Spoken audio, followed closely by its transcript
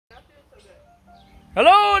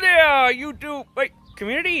Hello there, YouTube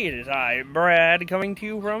community. It is I, Brad, coming to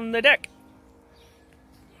you from the deck.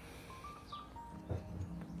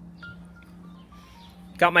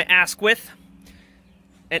 Got my ask with,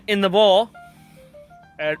 and in the bowl,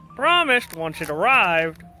 as promised once it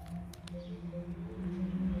arrived,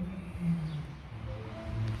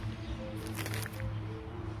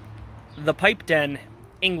 the Pipe Den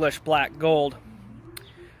English Black Gold.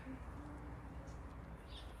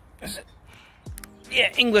 Yeah,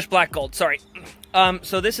 English Black Gold, sorry.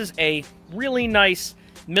 So this is a really nice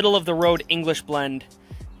middle-of-the-road English blend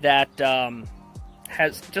that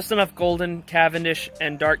has just enough golden Cavendish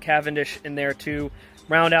and dark Cavendish in there to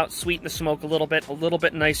round out, sweeten the smoke a little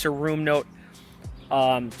bit nicer room note.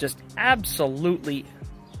 Just absolutely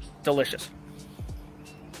delicious.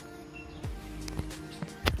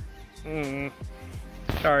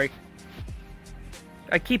 Sorry.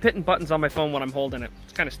 I keep hitting buttons on my phone when I'm holding it.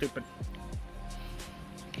 It's kind of stupid.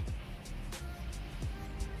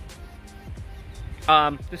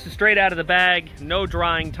 This is straight out of the bag, no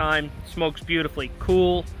drying time, smokes beautifully,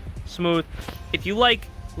 cool, smooth. If you like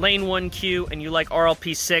Lane 1Q and you like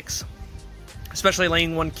RLP6, especially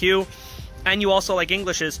Lane 1Q, and you also like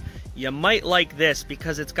Englishes, you might like this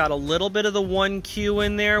because it's got a little bit of the 1Q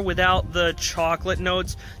in there without the chocolate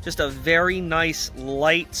notes. Just a very nice,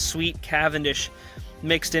 light, sweet Cavendish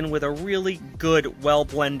mixed in with a really good,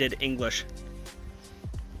 well-blended English.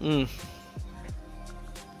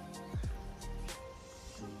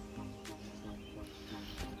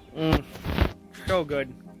 So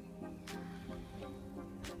good.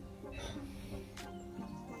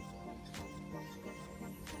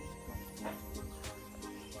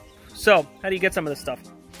 So, how do you get some of this stuff?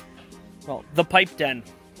 Well, the Pipe Den.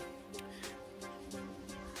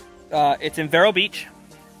 It's in Vero Beach.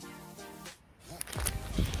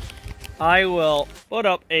 I will put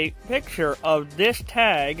up a picture of this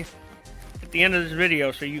tag at the end of this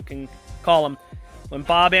video so you can call him. When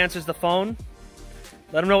Bob answers the phone,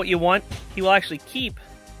 let him know what you want. He will actually keep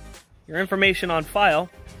your information on file.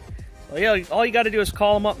 So yeah, all you got to do is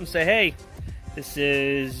call him up and say, hey, this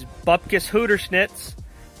is Bupkis Hooterschnitz,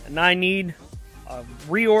 and I need a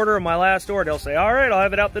reorder of my last order. He'll say, all right, I'll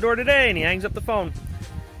have it out the door today, and he hangs up the phone.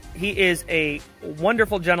 He is a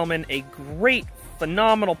wonderful gentleman, a great,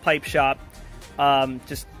 phenomenal pipe shop.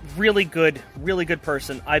 Just really good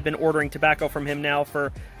person. I've been ordering tobacco from him now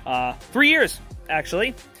for 3 years,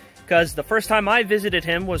 actually. Because the first time I visited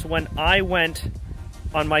him was when I went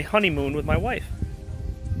on my honeymoon with my wife.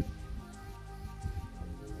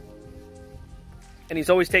 And he's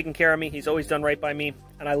always taken care of me. He's always done right by me.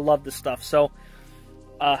 And I love this stuff. So,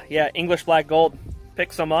 yeah, English Black Gold.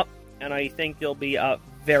 Pick some up. And I think you'll be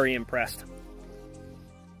very impressed.